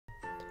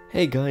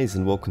Hey guys,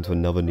 and welcome to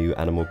another new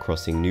Animal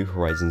Crossing New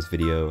Horizons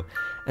video,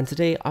 and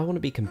today I want to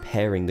be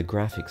comparing the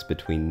graphics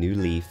between New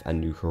Leaf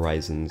and New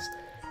Horizons.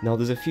 Now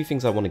there's a few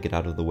things I want to get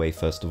out of the way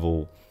first of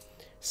all.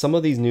 Some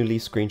of these New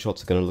Leaf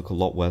screenshots are going to look a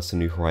lot worse than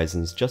New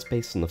Horizons just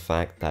based on the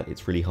fact that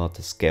it's really hard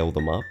to scale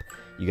them up.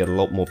 You get a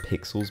lot more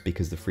pixels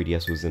because the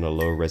 3DS was in a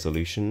lower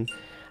resolution,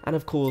 and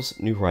of course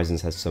New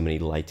Horizons has so many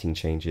lighting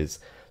changes.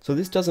 So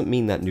this doesn't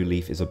mean that New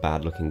Leaf is a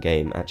bad looking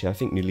game. Actually, I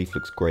think New Leaf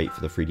looks great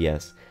for the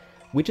 3DS.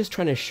 We're just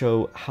trying to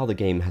show how the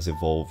game has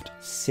evolved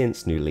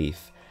since New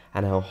Leaf,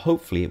 and how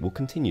hopefully it will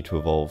continue to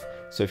evolve.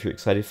 So if you're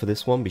excited for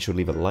this one, be sure to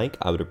leave a like,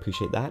 I would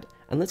appreciate that,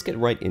 and let's get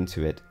right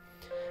into it.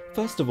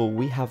 First of all,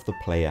 we have the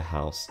player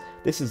house.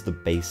 This is the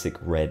basic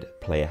red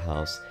player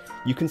house.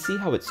 You can see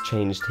how it's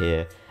changed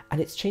here, and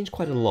it's changed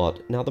quite a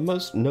lot. Now the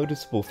most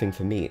noticeable thing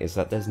for me is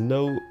that there's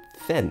no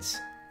fence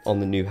on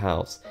the new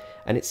house,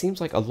 and it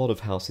seems like a lot of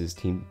houses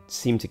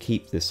seem to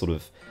keep this sort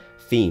of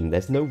theme.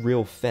 There's no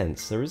real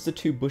fence. There is the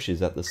two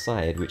bushes at the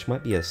side, which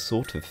might be a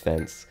sort of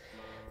fence,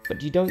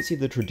 but you don't see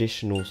the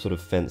traditional sort of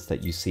fence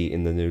that you see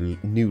in the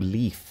New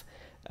Leaf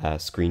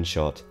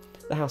screenshot.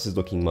 The house is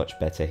looking much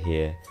better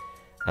here,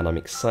 and I'm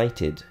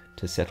excited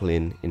to settle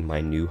in my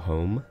new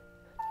home.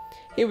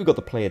 Here we've got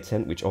the player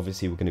tent, which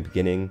obviously we're going to be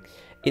beginning.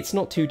 It's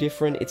not too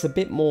different. It's a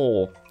bit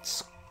more...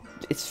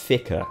 it's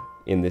thicker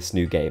in this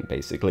new game,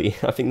 basically.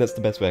 I think that's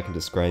the best way I can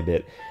describe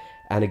it.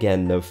 And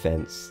again, no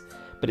fence,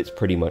 but it's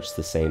pretty much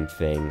the same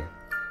thing.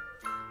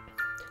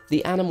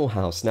 The animal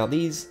house. Now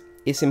these,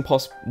 it's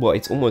impossible, well,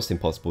 it's almost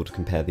impossible to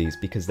compare these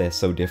because they're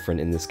so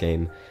different in this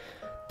game.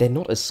 They're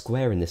not as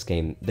square in this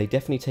game. They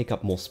definitely take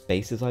up more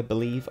spaces, I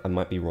believe. I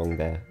might be wrong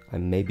there. I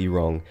may be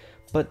wrong.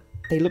 But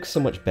they look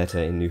so much better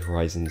in New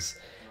Horizons.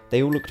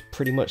 They all looked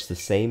pretty much the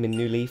same in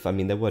New Leaf. I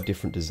mean, there were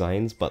different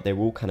designs, but they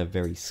were all kind of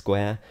very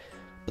square.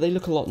 But they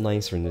look a lot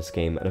nicer in this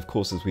game, and of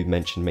course, as we've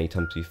mentioned many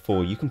times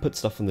before, you can put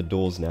stuff on the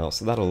doors now,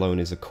 so that alone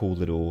is a cool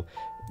little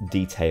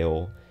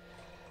detail.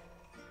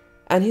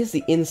 And here's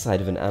the inside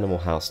of an animal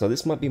house. Now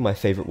this might be my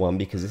favourite one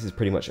because this is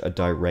pretty much a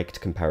direct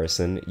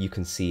comparison. You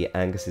can see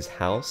Angus's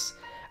house,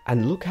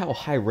 and look how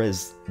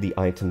high-res the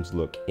items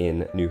look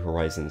in New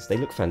Horizons. They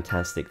look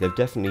fantastic. They've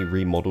definitely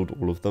remodeled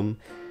all of them,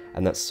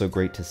 and that's so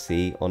great to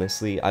see,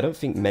 honestly. I don't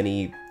think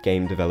many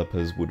game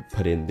developers would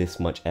put in this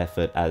much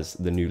effort as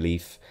the New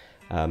Leaf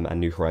and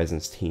New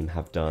Horizons team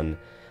have done.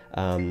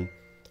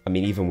 I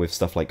mean, even with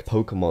stuff like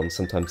Pokemon,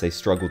 sometimes they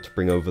struggle to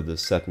bring over the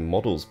certain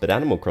models, but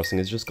Animal Crossing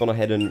has just gone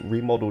ahead and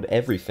remodeled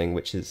everything,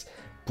 which is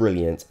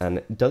brilliant,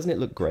 and doesn't it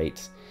look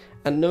great?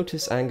 And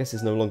notice Angus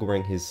is no longer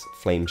wearing his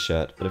flame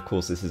shirt, but of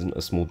course this isn't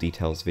a small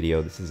details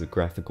video, this is a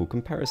graphical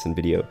comparison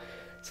video,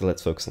 so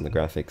let's focus on the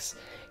graphics.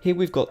 Here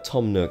we've got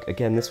Tom Nook.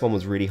 Again, this one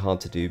was really hard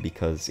to do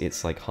because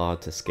it's like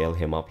hard to scale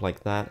him up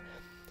like that.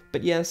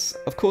 But yes,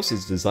 of course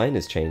his design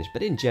has changed,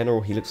 but in general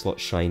he looks a lot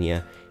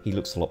shinier, he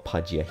looks a lot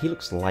pudgier, he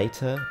looks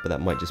lighter, but that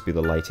might just be the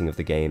lighting of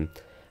the game.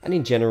 And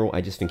in general,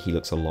 I just think he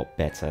looks a lot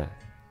better.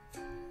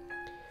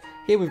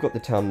 Here we've got the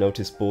town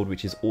notice board,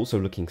 which is also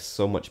looking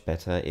so much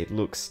better.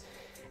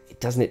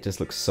 Doesn't it just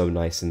look so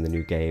nice in the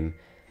new game?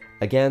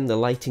 Again, the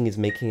lighting is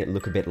making it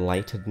look a bit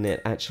lighter than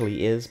it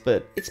actually is,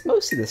 but it's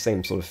mostly the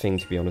same sort of thing,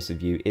 to be honest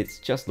with you. It's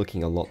just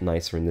looking a lot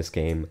nicer in this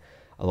game,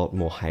 a lot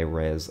more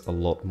high-res, a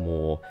lot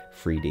more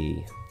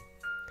 3D.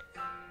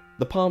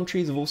 The palm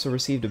trees have also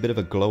received a bit of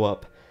a glow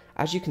up.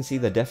 As you can see,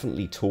 they're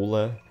definitely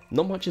taller.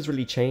 Not much has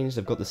really changed,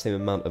 they've got the same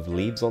amount of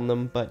leaves on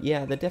them, but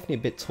yeah, they're definitely a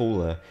bit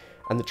taller.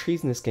 And the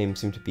trees in this game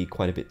seem to be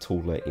quite a bit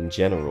taller in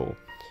general,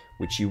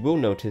 which you will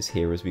notice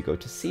here as we go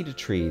to cedar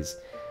trees.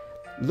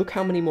 Look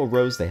how many more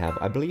rows they have.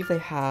 I believe they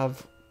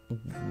have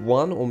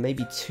one or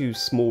maybe two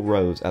small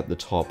rows at the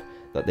top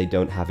that they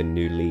don't have in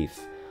New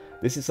Leaf.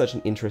 This is such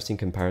an interesting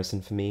comparison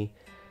for me.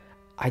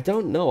 I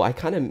don't know, I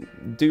kind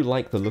of do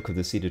like the look of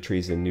the cedar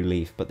trees in New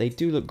Leaf, but they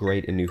do look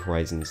great in New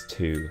Horizons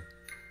too.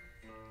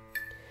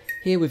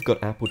 Here we've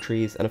got apple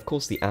trees, and of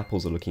course the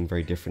apples are looking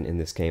very different in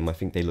this game. I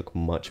think they look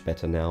much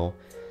better now.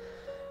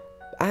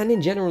 And in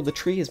general, the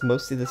tree is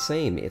mostly the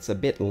same. It's a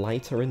bit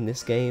lighter in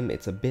this game,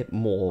 it's a bit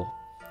more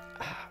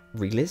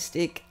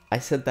realistic. I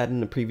said that in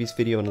the previous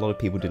video and a lot of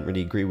people didn't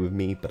really agree with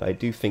me, but I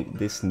do think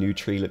this new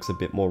tree looks a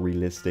bit more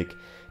realistic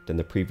than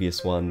the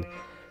previous one.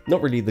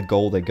 Not really the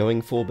goal they're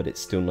going for, but it's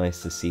still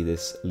nice to see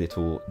this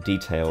little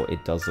detail.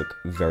 It does look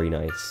very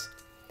nice.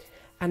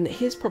 And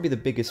here's probably the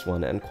biggest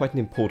one, and quite an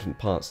important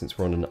part since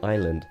we're on an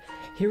island.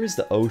 Here is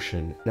the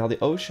ocean. Now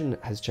the ocean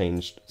has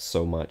changed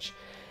so much.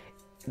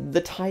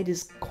 The tide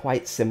is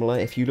quite similar.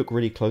 If you look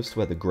really close to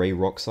where the grey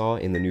rocks are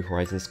in the New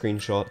Horizons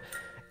screenshot,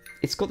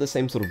 it's got the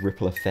same sort of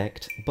ripple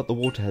effect, but the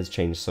water has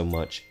changed so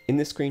much. In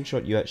this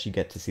screenshot you actually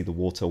get to see the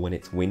water when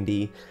it's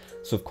windy,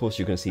 so of course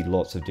you're going to see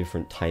lots of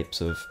different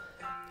types of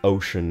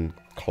ocean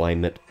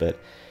climate, but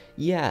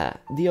yeah,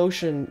 the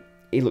ocean,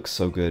 it looks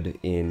so good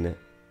in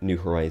New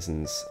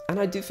Horizons,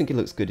 and I do think it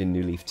looks good in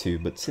New Leaf too,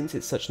 but since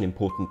it's such an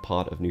important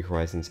part of New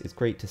Horizons, it's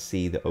great to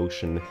see the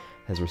ocean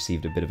has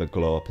received a bit of a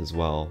glow up as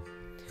well.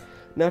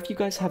 Now if you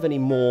guys have any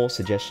more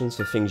suggestions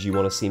for things you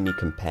want to see me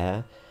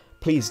compare,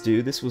 please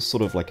do. This was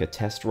sort of like a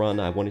test run.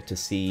 I wanted to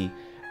see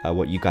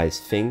what you guys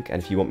think,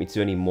 and if you want me to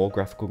do any more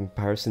graphical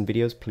comparison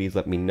videos, please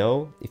let me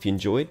know. If you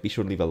enjoyed, be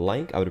sure to leave a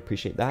like, I would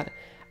appreciate that,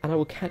 and I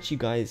will catch you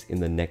guys in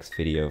the next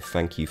video.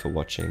 Thank you for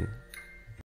watching.